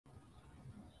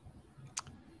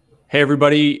Hey,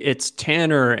 everybody, it's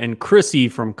Tanner and Chrissy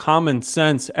from Common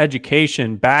Sense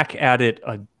Education back at it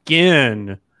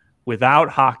again without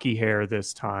hockey hair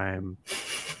this time.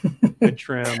 Good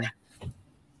trim.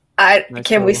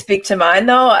 Can we speak to mine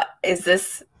though?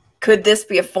 Could this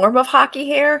be a form of hockey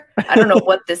hair? I don't know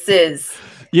what this is.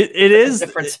 It is a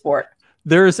different sport.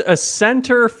 There's a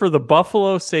center for the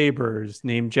Buffalo Sabres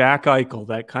named Jack Eichel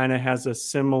that kind of has a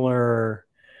similar,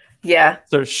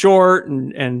 sort of short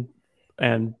and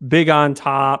big on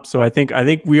top. So I think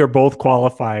we are both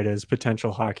qualified as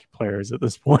potential hockey players at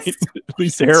this point, at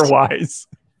least hair wise.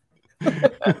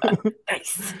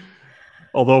 Nice.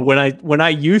 Although when I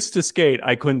used to skate,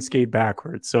 I couldn't skate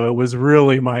backwards, so it was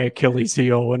really my Achilles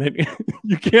heel.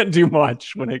 You can't do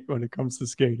much when it comes to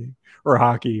skating or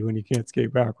hockey when you can't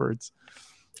skate backwards.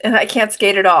 And I can't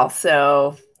skate at all,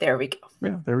 so there we go.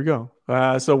 Yeah, there we go.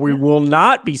 So we will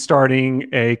not be starting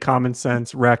a Common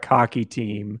Sense Rec hockey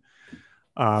team,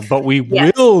 but we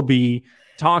will be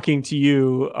talking to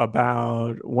you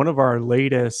about one of our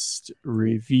latest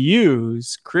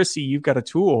reviews. Chrissy, you've got a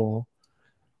tool.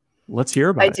 Let's hear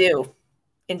about it. I do,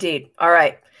 indeed. All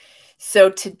right. So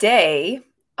today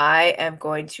I am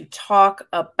going to talk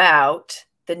about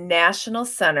the National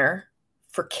Center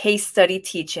for Case Study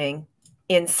Teaching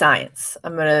in Science.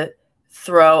 I'm going to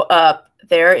throw up,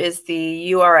 there is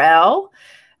the URL,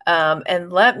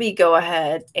 and let me go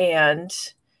ahead and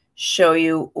show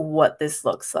you what this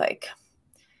looks like.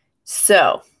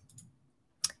 So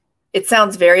it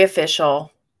sounds very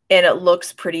official and it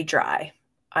looks pretty dry.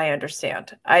 I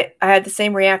understand. I had the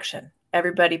same reaction.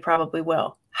 Everybody probably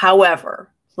will.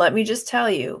 However, let me just tell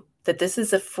you that this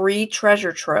is a free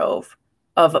treasure trove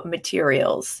of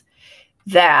materials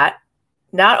that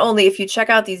not only, if you check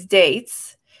out these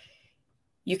dates,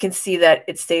 you can see that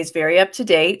it stays very up to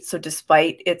date. So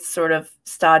despite its sort of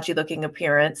stodgy looking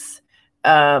appearance,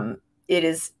 it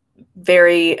is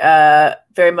very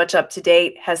much up to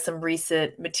date, has some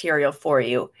recent material for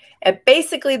you. And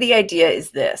basically the idea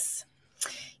is this.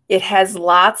 It has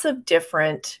lots of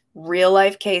different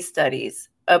real-life case studies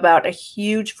about a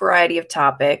huge variety of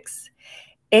topics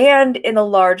and in a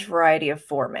large variety of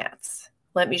formats.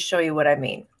 Let me show you what I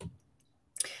mean.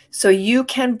 So you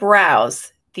can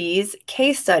browse these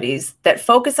case studies that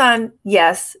focus on,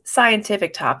 yes,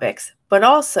 scientific topics, but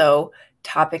also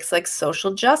topics like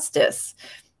social justice,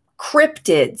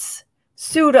 cryptids,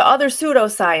 other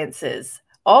pseudosciences,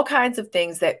 all kinds of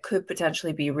things that could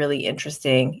potentially be really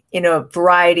interesting in a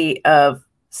variety of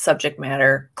subject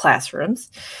matter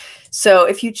classrooms. So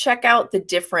if you check out the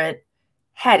different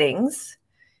headings,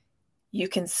 you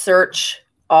can search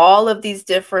all of these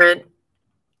different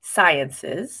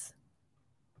sciences.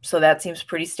 So that seems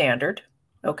pretty standard.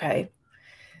 Okay.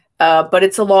 But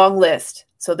it's a long list.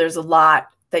 So there's a lot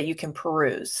that you can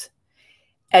peruse.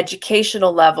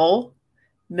 Educational level,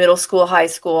 middle school, high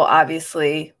school,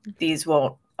 obviously these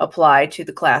won't apply to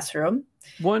the classroom.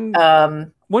 One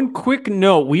quick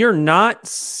note, we are not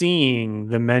seeing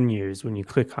the menus when you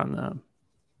click on them,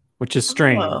 which is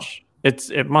strange.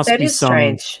 It must be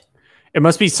strange. It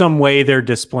must be some way they're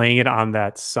displaying it on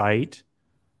that site.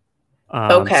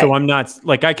 Okay. So I'm not,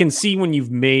 like, I can see when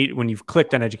you've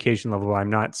clicked on education level, I'm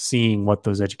not seeing what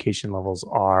those education levels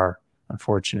are,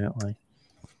 unfortunately.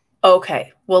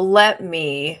 Okay. Well, let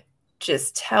me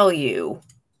just tell you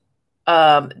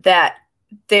that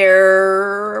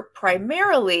there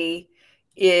primarily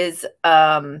is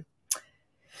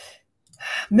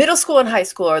middle school and high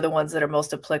school are the ones that are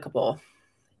most applicable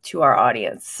to our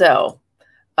audience. So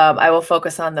I will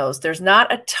focus on those. There's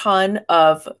not a ton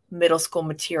of middle school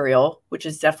material, which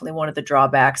is definitely one of the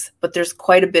drawbacks, but there's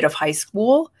quite a bit of high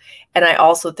school. And I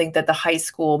also think that the high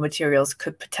school materials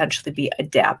could potentially be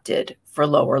adapted for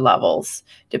lower levels,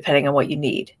 depending on what you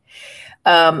need.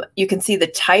 You can see the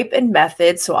type and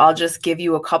method. So I'll just give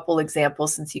you a couple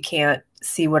examples since you can't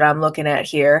see what I'm looking at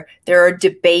here. There are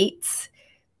debates.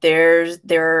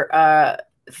 There are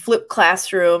flipped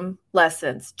classroom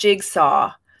lessons,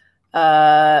 jigsaw,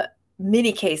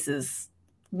 mini cases,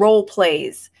 role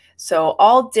plays. So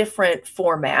all different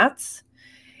formats.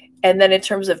 And then in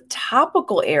terms of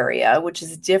topical area, which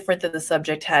is different than the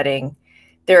subject heading,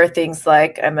 there are things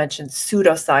like I mentioned,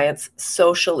 pseudoscience,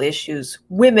 social issues,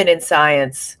 women in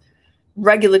science,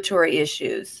 regulatory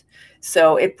issues.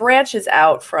 So it branches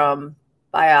out from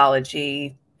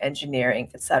biology, engineering,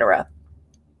 etc.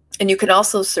 And you can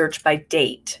also search by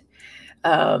date.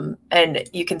 And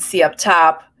you can see up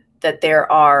top that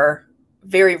there are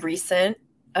very recent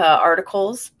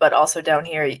articles, but also down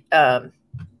here,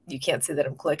 you can't see that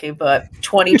I'm clicking, but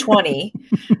 2020,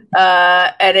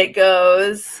 and it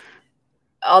goes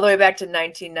all the way back to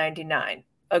 1999,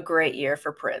 a great year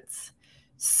for Prince.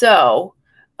 So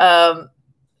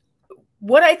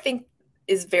what I think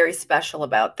is very special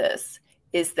about this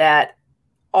is that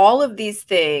all of these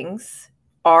things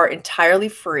are entirely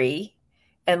free.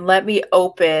 And let me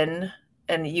open,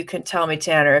 and you can tell me,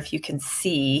 Tanner, if you can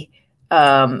see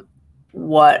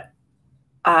what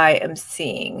I am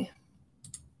seeing.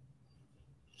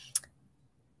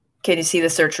 Can you see the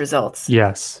search results?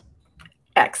 Yes.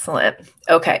 Excellent.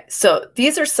 Okay, so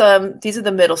these are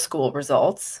the middle school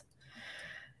results.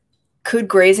 Could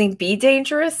grazing be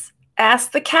dangerous?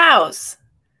 Ask the cows.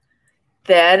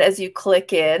 Then as you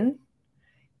click in,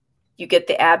 you get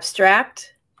the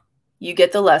abstract, you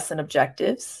get the lesson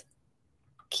objectives,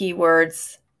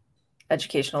 keywords,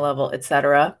 educational level,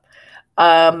 etc.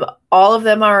 All of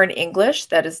them are in English.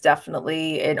 That is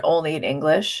definitely only in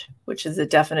English, which is a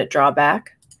definite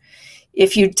drawback.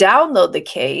 If you download the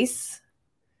case,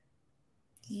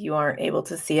 you aren't able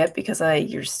to see it because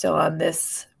you're still on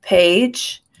this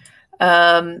page.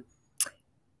 You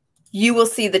will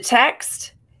see the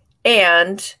text,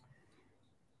 and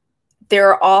there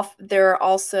are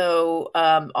also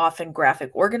often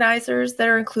graphic organizers that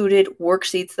are included,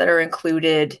 worksheets that are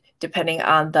included, depending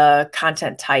on the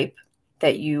content type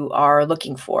that you are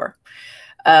looking for.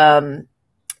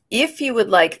 If you would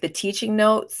like the teaching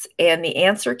notes and the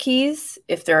answer keys,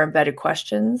 if there are embedded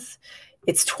questions,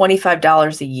 it's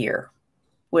 $25 a year,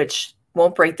 which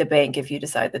won't break the bank if you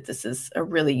decide that this is a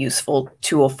really useful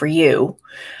tool for you.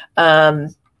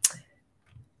 But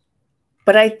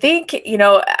I think,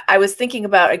 I was thinking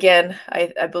about, again,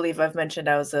 I believe I've mentioned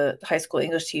I was a high school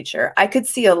English teacher. I could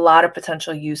see a lot of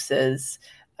potential uses.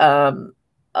 There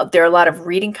are a lot of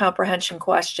reading comprehension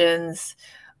questions,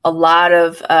 a lot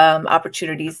of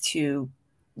opportunities to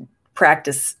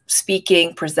practice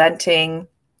speaking, presenting,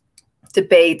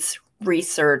 debates,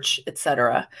 research,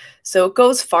 etc. So it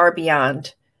goes far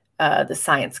beyond the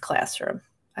science classroom,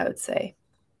 I would say.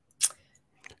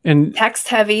 And text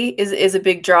heavy is a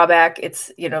big drawback.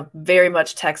 It's, very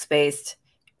much text-based,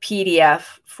 PDF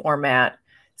format.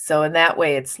 So in that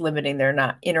way, it's limiting their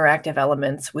not interactive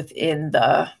elements within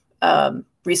the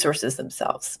resources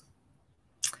themselves.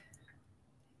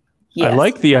 Yes. I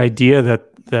like the idea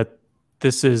that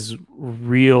this is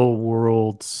real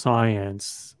world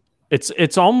science.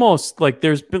 It's almost like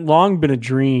there's long been a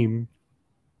dream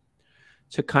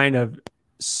to kind of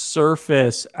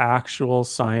surface actual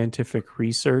scientific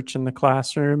research in the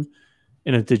classroom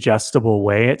in a digestible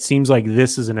way. It seems like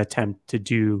this is an attempt to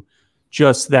do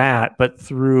just that, but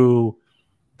through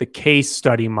the case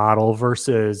study model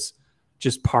versus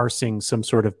just parsing some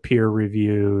sort of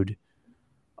peer-reviewed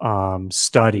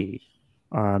study.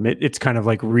 It's kind of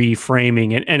like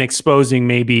reframing and exposing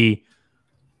maybe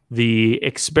the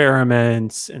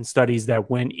experiments and studies that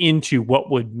went into what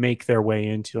would make their way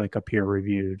into like a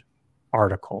peer-reviewed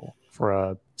article for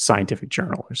a scientific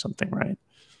journal or something, right?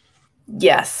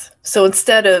 Yes. So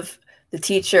instead of the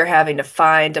teacher having to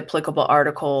find applicable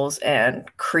articles and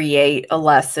create a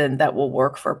lesson that will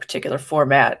work for a particular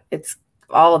format, it's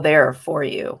all there for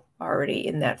you already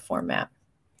in that format,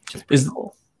 which is pretty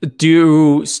cool.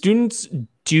 Do students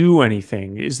do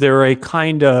anything? Is there a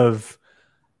kind of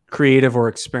creative or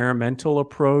experimental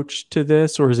approach to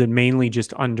this, or is it mainly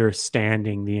just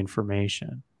understanding the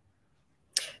information?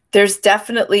 There's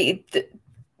definitely,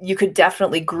 you could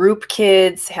definitely group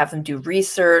kids, have them do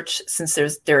research, since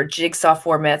there are jigsaw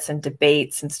formats and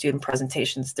debates and student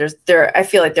presentations. I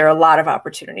feel like there are a lot of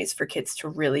opportunities for kids to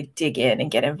really dig in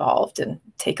and get involved and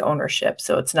take ownership.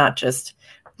 So it's not just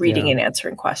reading and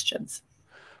answering questions.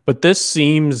 But this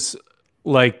seems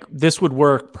like this would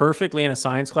work perfectly in a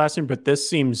science classroom, but this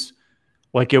seems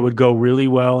like it would go really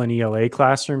well in ELA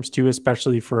classrooms too,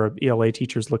 especially for ELA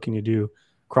teachers looking to do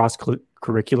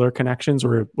cross-curricular connections,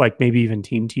 or like maybe even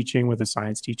team teaching with a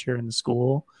science teacher in the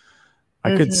school.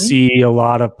 I could see a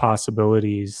lot of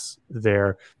possibilities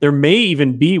there. There may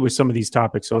even be, with some of these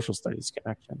topic, social studies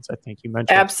connections. I think you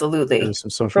mentioned. Absolutely.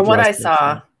 Some social From what I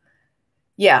saw,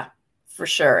 yeah, for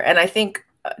sure. And I think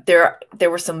there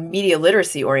were some media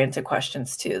literacy oriented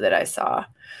questions too that I saw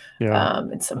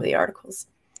in some of the articles.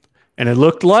 And it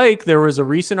looked like there was a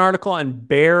recent article on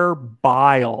bear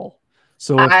bile.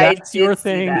 So if that's your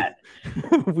thing,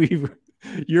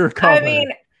 you're covered. I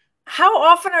mean, how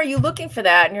often are you looking for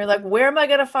that? And you're like, where am I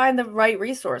going to find the right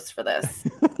resource for this?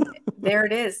 There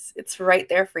it is. It's right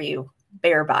there for you.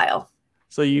 Bear bile.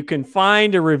 So you can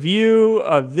find a review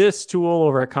of this tool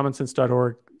over at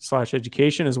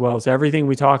commonsense.org/education, as well as everything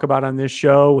we talk about on this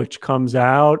show, which comes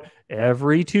out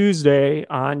every Tuesday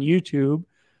on YouTube.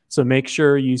 So make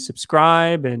sure you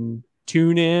subscribe and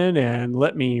tune in and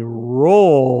let me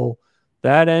roll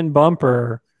that end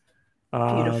bumper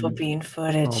Beautiful bean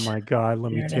footage. Oh my God.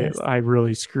 Let me take, I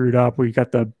really screwed up. We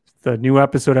got the new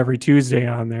episode every Tuesday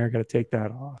on there. Got to take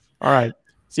that off. All right.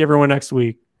 See everyone next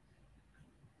week.